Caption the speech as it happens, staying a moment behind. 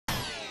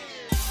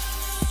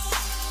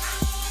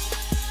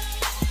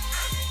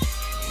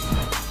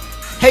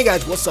Hey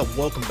guys, what's up?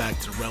 Welcome back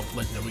to the realm of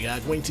Legendary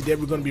Agwang. Today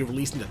we're going to be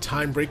releasing the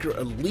Timebreaker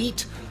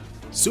Elite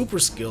Super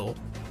Skill.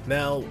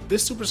 Now,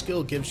 this super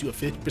skill gives you a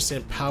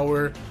 50%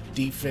 power,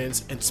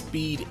 defense, and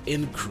speed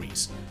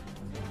increase.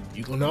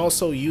 You can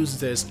also use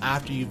this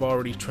after you've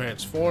already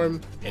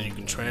transformed, and you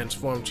can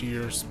transform to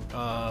your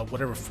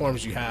whatever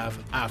forms you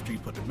have after you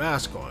put the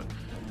mask on.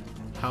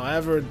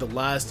 However, the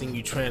last thing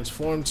you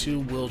transform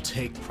to will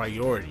take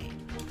priority.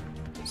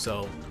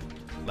 So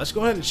let's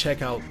go ahead and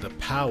check out the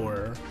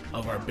power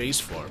of our base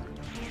form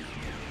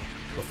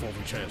before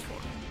we transform.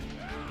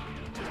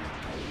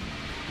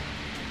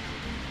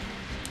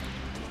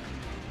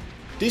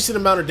 Decent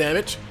amount of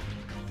damage,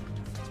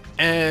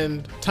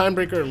 and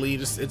Timebreaker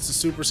Elite, it's a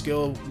super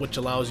skill which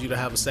allows you to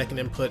have a second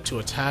input to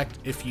attack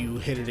if you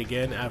hit it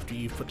again after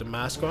you put the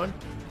mask on.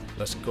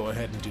 Let's go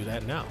ahead and do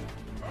that now.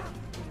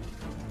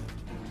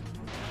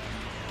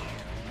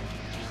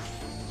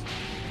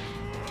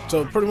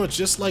 So pretty much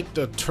just like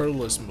the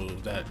Turles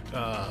move, that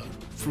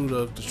Fruit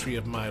of the Tree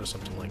of Might or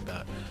something like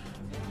that.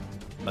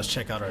 Let's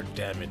check out our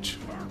damage.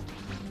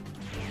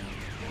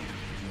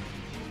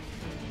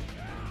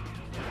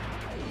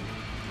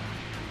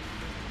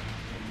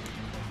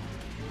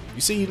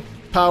 You see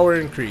power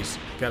increase,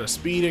 got a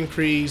speed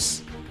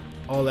increase,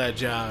 all that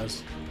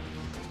jazz.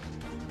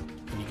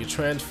 And you can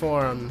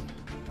transform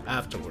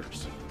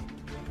afterwards.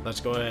 Let's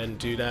go ahead and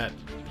do that.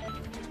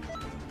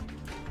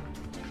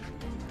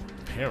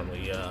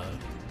 Apparently,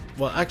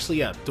 well, actually,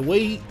 yeah, the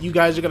way you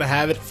guys are gonna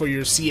have it for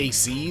your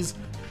CACs,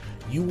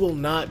 you will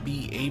not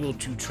be able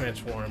to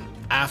transform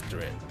after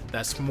it.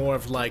 That's more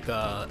of like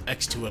a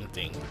X2M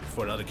thing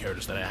for the other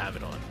characters that I have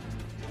it on.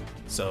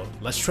 So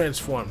let's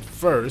transform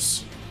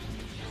first,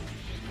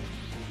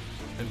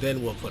 and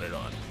then we'll put it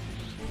on,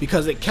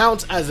 because it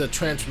counts as a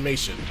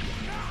transformation.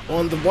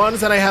 On the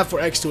ones that I have for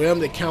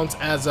X2M, it counts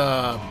as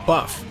a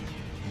buff,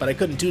 but I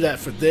couldn't do that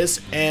for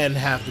this and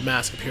have the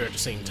mask appear at the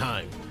same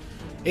time.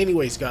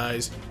 Anyways,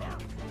 guys,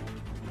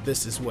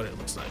 this is what it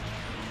looks like.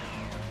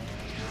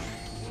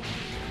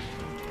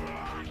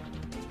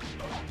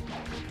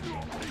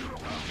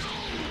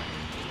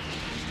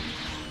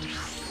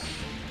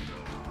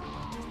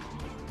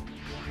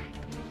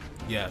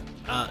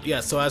 Yeah,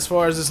 so as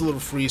far as this little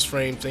freeze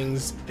frame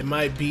things, it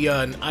might be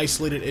an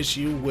isolated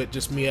issue with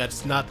just me.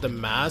 It's not the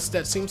mask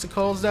that seems to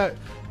cause that.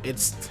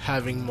 It's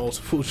having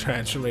multiple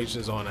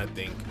transformations on, I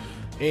think.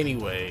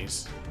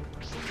 Anyways,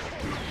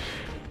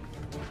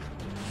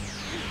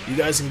 you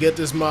guys can get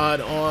this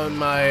mod on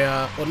my,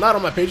 well, not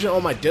on my page,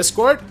 on my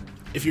Discord.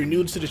 If you're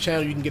new to the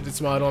channel, you can get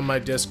this mod on my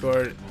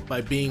Discord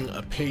by being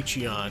a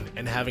Patreon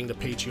and having the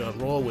Patreon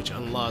role, which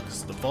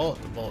unlocks the Vault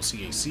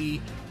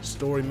CAC,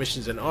 story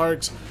missions and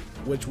arcs,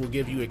 which will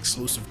give you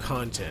exclusive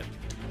content.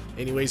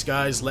 Anyways,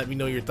 guys, let me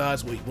know your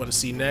thoughts, what you want to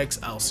see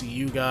next. I'll see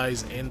you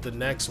guys in the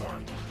next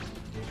one.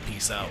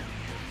 Peace out.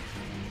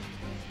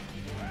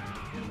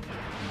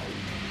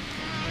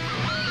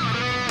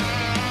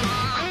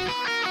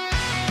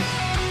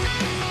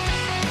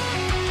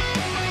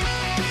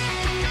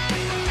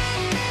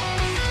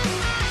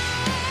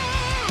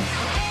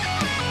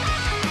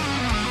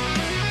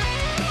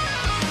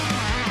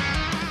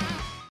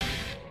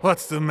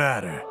 What's the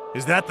matter?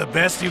 Is that the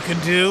best you can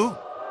do?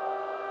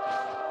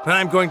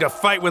 I'm going to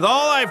fight with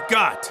all I've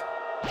got!